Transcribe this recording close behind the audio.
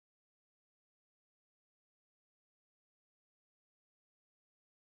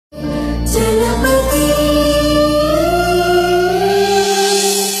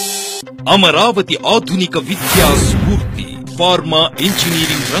అమరావతి ఆధునిక విద్యా స్ఫూర్తి ఫార్మా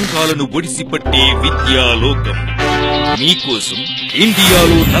ఇంజనీరింగ్ రంగాలను ఒడిసిపట్టే విద్యాలోకం మీకోసం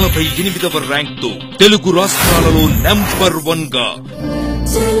ఇండియాలో 48వ ర్యాంక్ తో తెలుగు రాష్ట్రాలలో నంబర్ 1 గా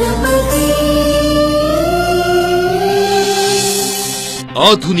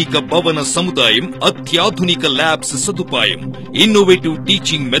ఆధునిక భవన సముదాయం, అత్యాధునిక ల్యాబ్స్ సదుపాయం, innovative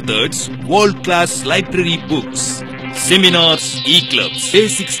teaching methods, world class library books, seminars, e-clubs,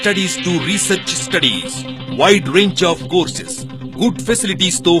 basic studies to research studies, wide range of courses, good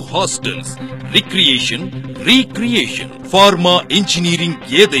facilities to hostels, recreation, pharma engineering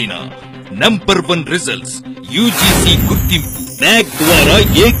ఏదైనా నంబర్ 1 రిజల్ట్స్, UGC గుర్తింపు, NAC ద్వారా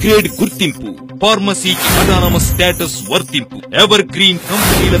A grade గుర్తింపు, ఫార్మసీకి autonomous status వర్తింపు, ever green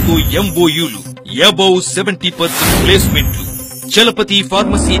కంపెనీలతో MOUలు, above 70% ప్లేస్మెంట్లు. Chalapathi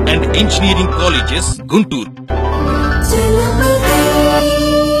pharmacy and engineering colleges, Guntur.